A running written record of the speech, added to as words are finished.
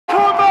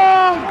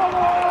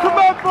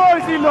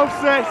knows he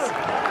loves this.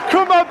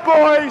 Come on,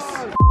 boys.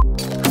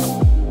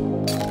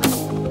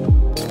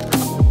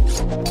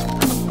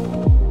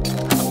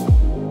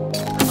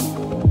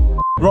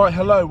 Right,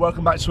 hello,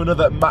 welcome back to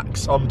another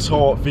Max on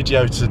Tour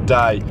video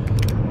today.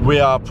 We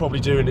are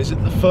probably doing, is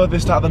it the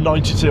furthest out of the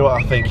 92?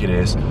 I think it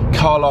is.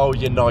 Carlisle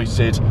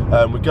United.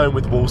 We're going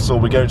with Walsall.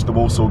 We're going to the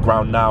Walsall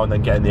ground now and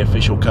then getting the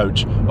official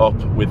coach up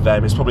with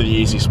them. It's probably the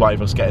easiest way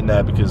of us getting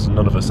there because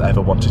none of us ever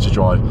wanted to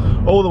drive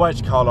all the way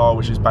to Carlisle,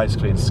 which is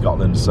basically in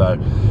Scotland. So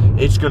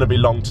it's going to be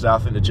long today. I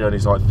think the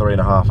journey's like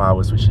 3.5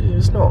 hours, which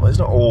is not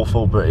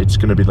awful, but it's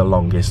going to be the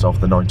longest of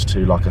the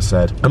 92, like I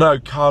said. I know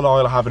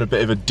Carlisle are having a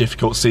bit of a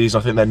difficult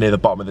season. I think they're near the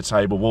bottom of the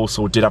table.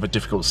 Walsall did have a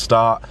difficult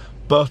start,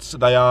 but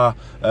they are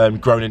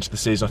growing into the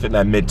season. I think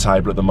they're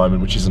mid-table at the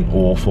moment, which isn't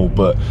awful,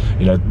 but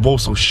you know,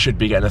 Walsall should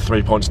be getting a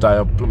 3 points today.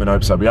 I blooming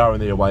hope so. We are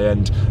in the away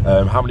end.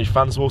 How many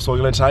fans Walsall are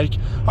going to take?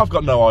 I've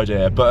got no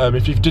idea, but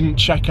if you didn't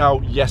check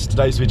out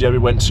yesterday's video, we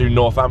went to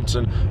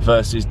Northampton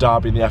versus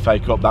Derby in the FA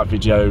Cup. That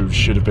video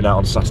should have been out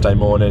on Saturday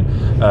morning,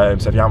 so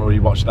if you haven't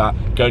already watched that,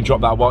 go and drop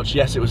that watch.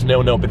 Yes, it was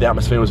 0-0, but the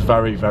atmosphere was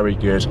very, very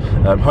good.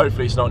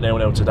 Hopefully it's not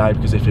 0-0 today,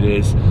 because if it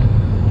is,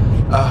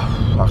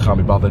 I can't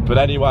be bothered. But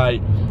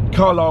anyway,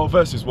 Carlisle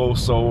versus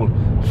Walsall,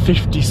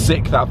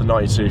 56th out of the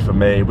 92 for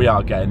me. We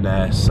are getting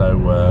there, so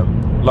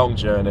long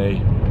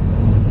journey.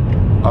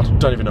 I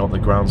don't even know what the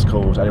ground's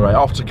called. Anyway,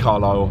 off to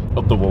Carlisle,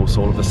 up the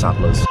Walsall of the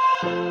Saddlers.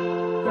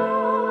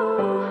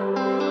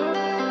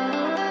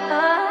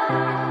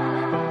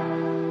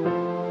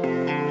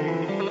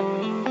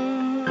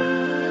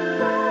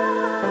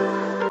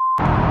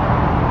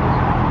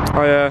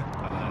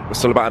 We're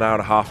still about an hour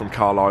and a half from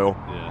Carlisle.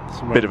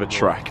 Bit of a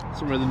trek.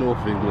 Somewhere in the north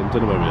of England,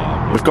 don't know where we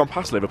are. We've gone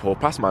past Liverpool,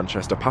 past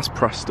Manchester, past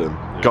Preston.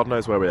 Yeah. God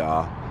knows where we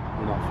are.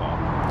 We're not far.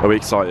 Are we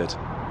excited?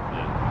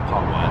 Yeah,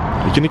 can't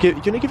wait.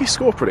 You're gonna give your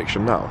score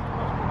prediction now?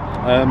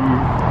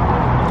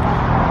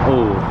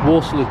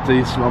 Walsall are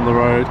decent on the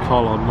road,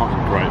 Carlisle not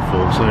in great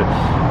form, so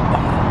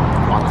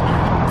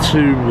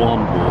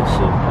 2-1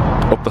 Walsall.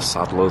 Up the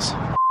Saddlers.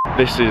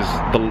 This is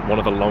one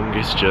of the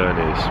longest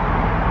journeys.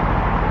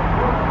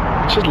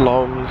 It's just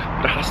long,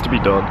 but it has to be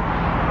done.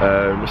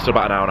 We're still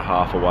about an hour and a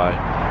half away.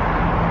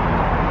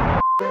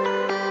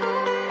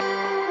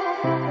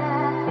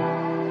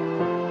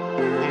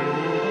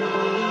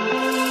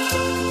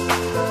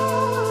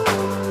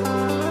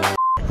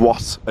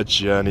 What a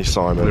journey,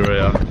 Simon.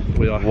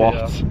 We are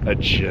what here. A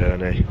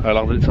journey. How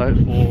long did it take?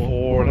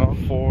 Four and a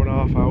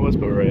half hours,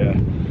 but we're here.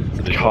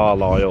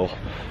 Carlisle.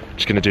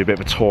 Just going to do a bit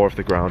of a tour of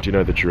the ground, you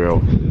know the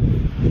drill.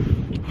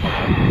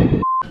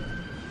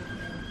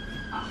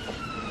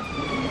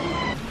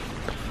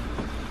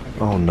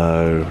 Oh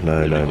no,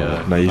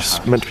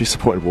 you're meant to be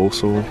supporting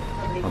Walsall.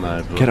 I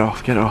know, Get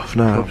off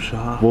now.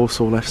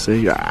 Walsall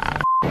FC. Ah.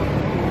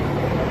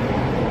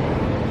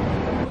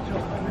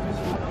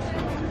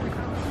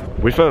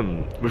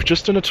 We've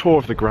just done a tour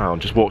of the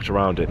ground, just walked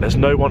around it. There's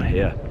no one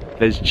here.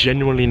 There's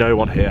genuinely no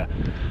one here.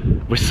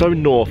 We're so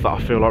north that I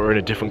feel like we're in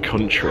a different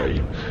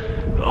country.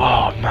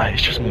 Oh man,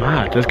 it's just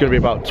mad. There's going to be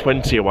about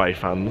 20 away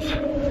fans.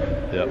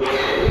 Yep.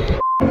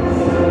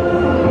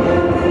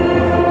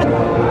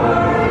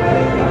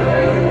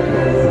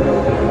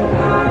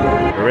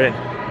 We're in.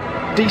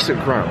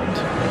 Decent ground.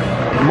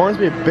 Reminds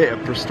me a bit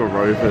of Bristol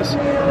Rovers.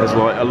 There's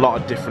like a lot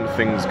of different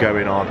things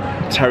going on.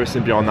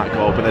 Terracing behind that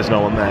goal, but there's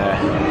no one there.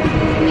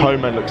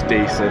 Home end looks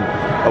decent.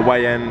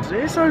 Away end,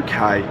 it's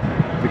okay.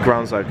 The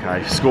ground's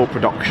okay. Score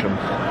production,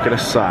 I'm gonna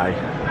say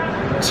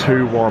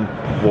 2-1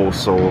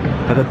 Walsall.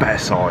 They're the better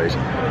side.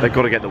 They've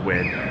got to get the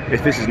win.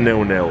 If this is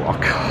 0-0, I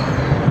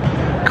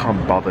can't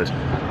be bothered.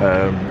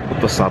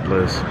 Up the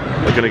Saddlers.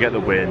 They're gonna get the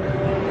win.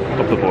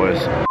 Up the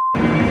boys.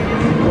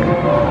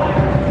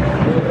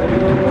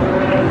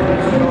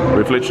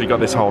 We've literally got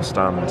this whole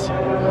stand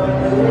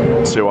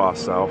to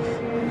ourselves.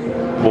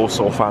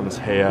 Walsall fans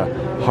here,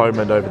 home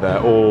end over there,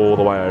 all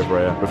the way over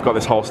here. We've got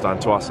this whole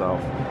stand to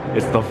ourselves.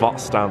 It's the VOT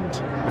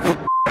stand.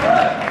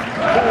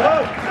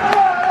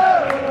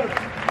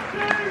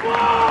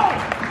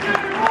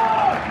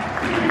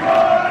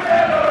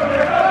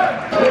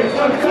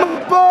 Come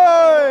on,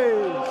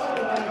 boys!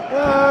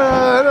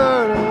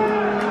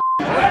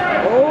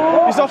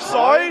 He's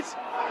offside.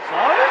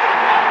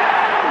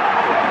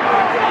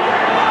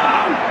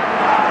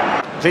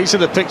 These are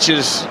the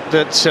pictures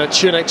that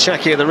Chunek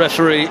Chaki, the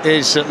referee,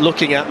 is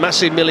looking at.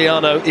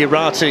 Massimiliano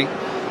Irati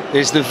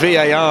is the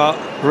VAR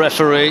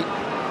referee.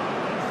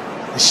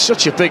 It's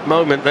such a big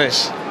moment,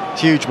 this.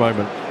 Huge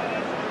moment.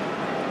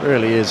 It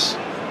really is.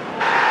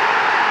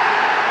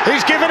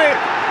 He's given it.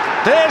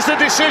 There's the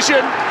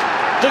decision.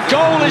 The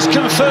goal is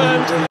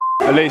confirmed.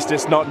 At least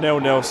it's not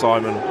 0-0,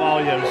 Simon. Oh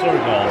yeah, we saw a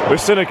goal. We've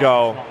seen a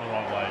goal.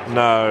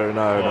 Not the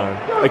right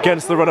way. No.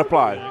 Against the run of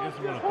play. Yeah, against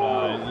the run of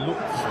play. It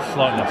looked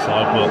slightly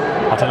offside, but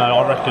I don't know. I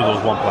reckon there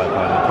was one player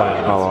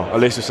playing. Oh well, at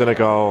least we've seen a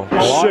goal.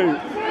 Shoot!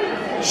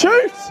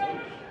 Shoot!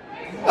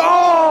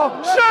 Oh!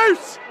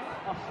 Shoot!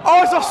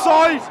 Oh, it's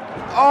offside!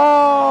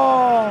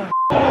 Oh!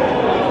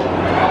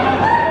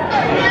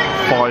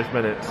 5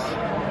 minutes.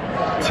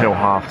 till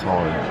half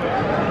time,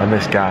 and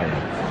this game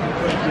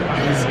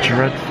is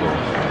dreadful.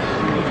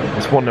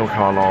 It's 1-0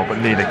 Carlisle, but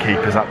neither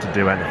keepers had to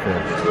do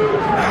anything.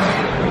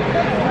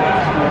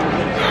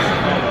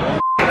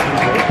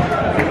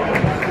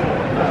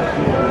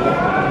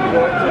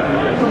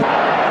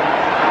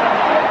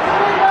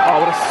 Oh,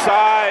 what a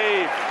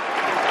save!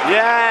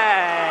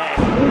 Yeah!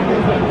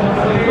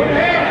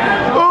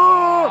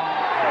 Oh!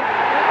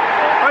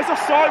 It's a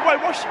sideway.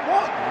 What?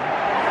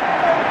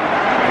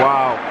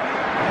 Wow.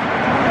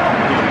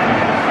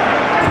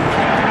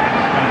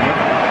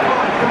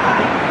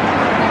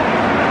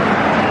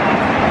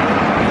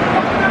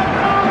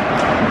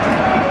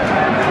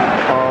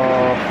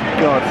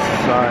 God's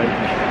sake.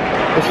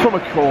 It's from a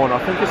corner, I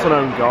think it's an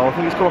own goal. I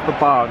think it's gone off the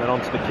bar and then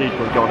onto the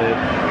keeper and gone in.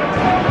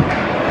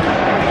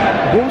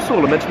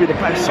 Walsall are meant to be the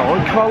best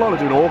side. Carlisle are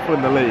doing awful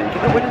in the league.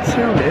 They're winning 2-0.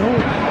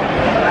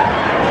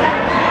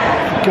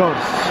 For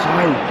God's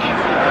sake.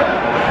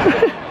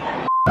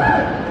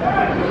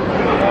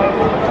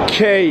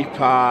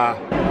 Keeper.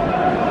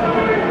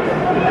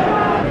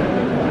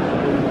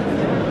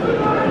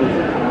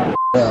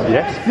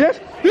 Yes. Yes.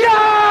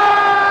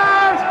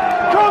 Yes!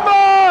 Come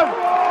on!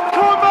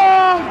 Come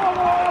on!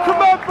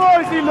 Come on,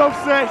 boys! He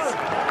loves this.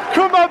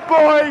 Come on,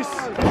 boys!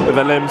 With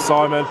a limb,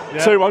 Simon.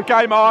 Yeah. 2-1.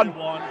 Game on.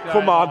 2-1.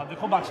 Come on. The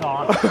comeback's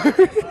on.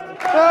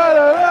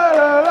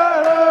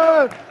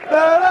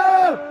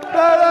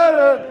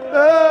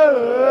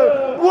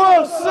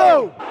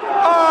 Walsall!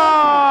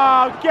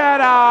 Oh,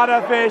 get out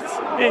of it!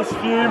 It's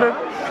fuming.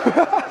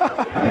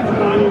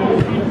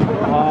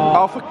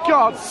 Oh, for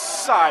God's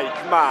sake,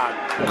 man!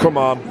 Come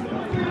on.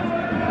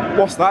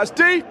 What's that? It's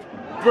deep.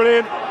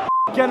 Brilliant.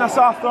 Again, that's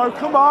our throw.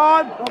 Come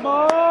on! Come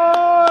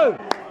on!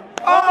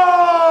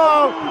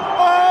 Oh!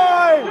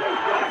 Oi!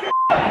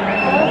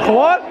 Come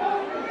on!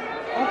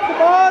 Oh,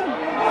 come on!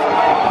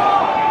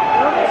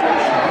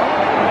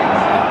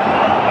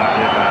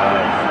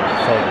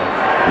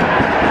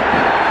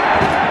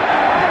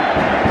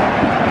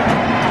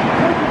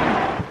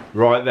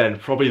 Right then,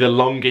 probably the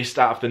longest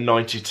out of the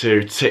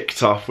 92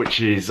 ticked off,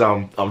 which is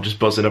I'm just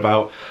buzzing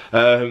about.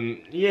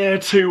 Yeah,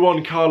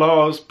 2-1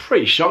 Carlisle. I was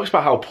pretty shocked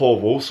about how poor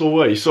Walsall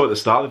were. You saw at the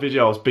start of the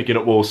video, I was bigging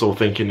up Walsall,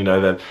 thinking, you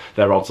know,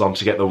 they're odds on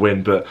to get the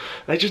win, but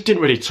they just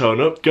didn't really turn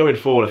up. Going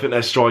forward, I think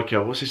their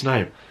striker, what's his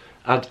name?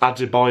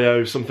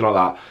 Adebayo, something like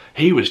that.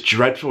 He was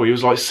dreadful. He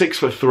was like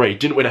 6'3",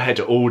 didn't win a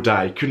header all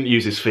day, couldn't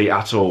use his feet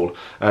at all,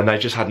 and they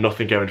just had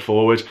nothing going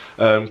forward.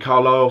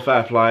 Carlisle,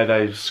 fair play,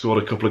 they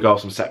scored a couple of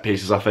goals from set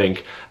pieces, I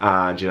think,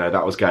 and you know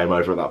that was game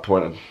over at that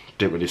point. And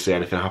didn't really see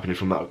anything happening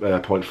from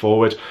that point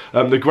forward.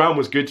 The ground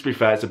was good, to be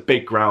fair. It's a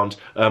big ground.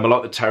 I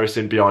like the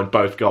terracing behind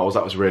both goals.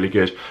 That was really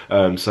good.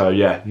 So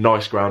yeah,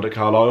 nice ground at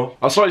Carlisle.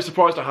 I was slightly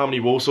surprised at how many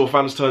Walsall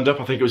fans turned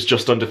up. I think it was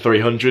just under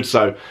 300,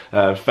 so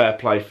fair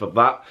play for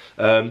that.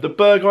 The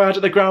burger I had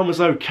at the ground was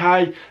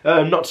okay.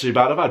 Not too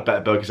bad. I've had better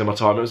burgers in my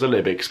time. It was a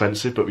little bit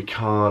expensive, but we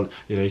can't,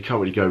 you know, you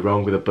can't really go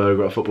wrong with a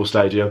burger at a football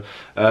stadium.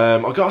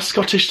 I got a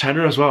Scottish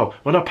tenner as well.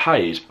 When I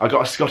paid, I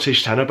got a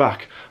Scottish tenner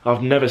back.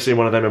 I've never seen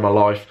one of them in my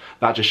life.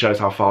 That just shows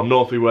how far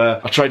north we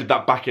were. I traded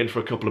that back in for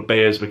a couple of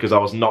beers because I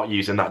was not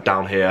using that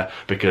down here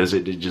because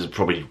it just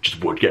probably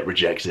just would get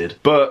rejected.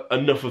 But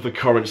enough of the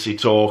currency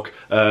talk.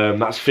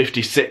 That's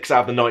 56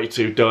 out of the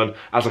 92 done.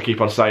 As I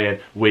keep on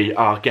saying, we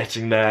are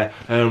getting there.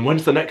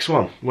 When's the next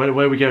one? Where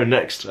are we going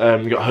next?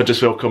 We've got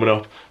Huddersfield coming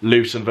up,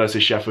 Luton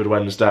versus Sheffield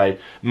Wednesday,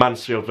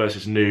 Mansfield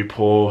versus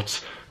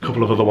Newport. A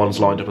couple of other ones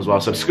lined up as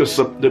well. So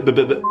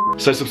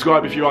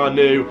subscribe if you are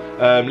new.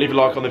 Leave a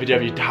like on the video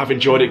if you have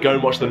enjoyed it. Go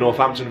and watch the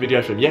Northampton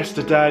video from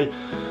yesterday.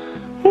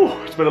 Whew,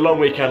 it's been a long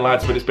weekend,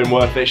 lads, but it's been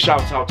worth it.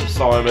 Shout out to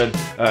Simon.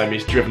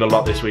 He's driven a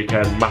lot this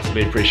weekend.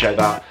 Massively appreciate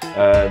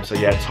that. So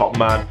yeah, top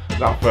man.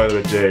 Without further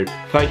ado,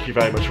 thank you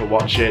very much for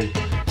watching.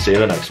 See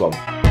you in the next one.